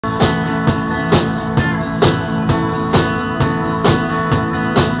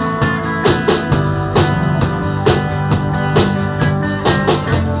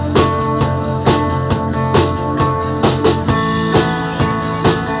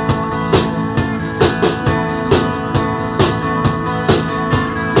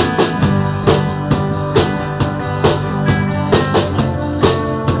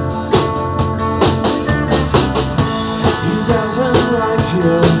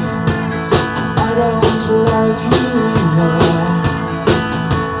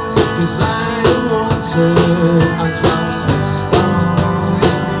'cause I don't want to untwine systems.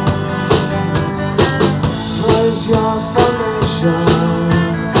 Close your formation.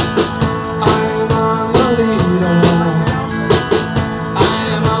 I am on the leader. I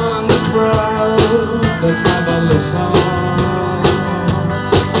am on the crowd that never listens.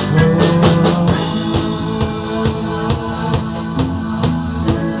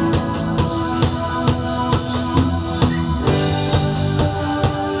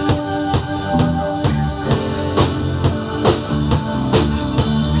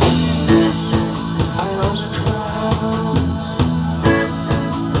 I'm on the crowd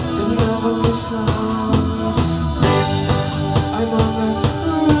that never listens.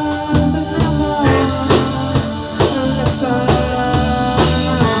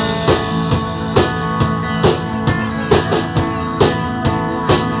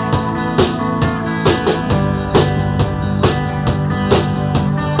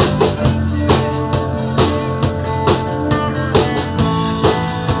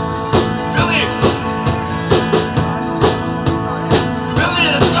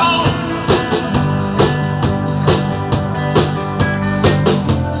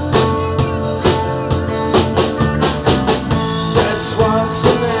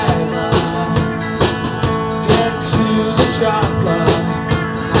 Schwarzenegger, get to the chopper,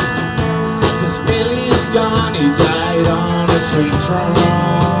 'cause Billy is gone, he died on a train trunk.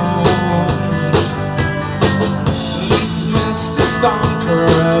 Meet Mr.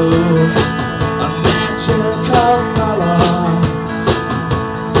 Stockport, a magical fella.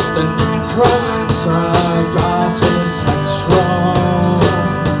 The necromancer got his head shrunk.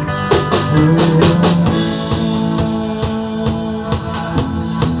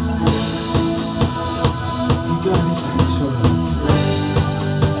 Got his head shrunk,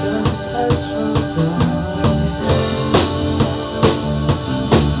 got his head shrunk down.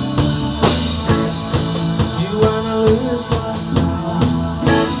 You wanna lose yourself,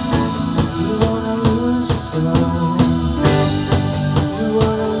 you wanna lose yourself, you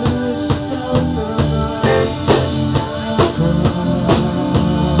wanna lose yourself in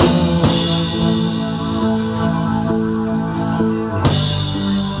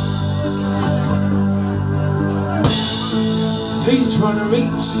who you trying to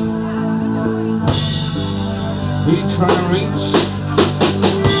reach? Who you trying to reach?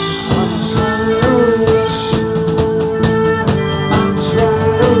 I'm trying to reach. I'm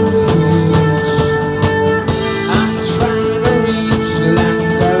trying to reach. I'm trying to reach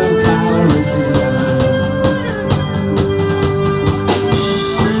Lando Calrissian.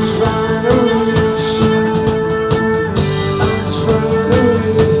 I'm trying to reach. I'm trying to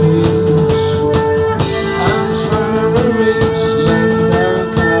reach. I'm trying to reach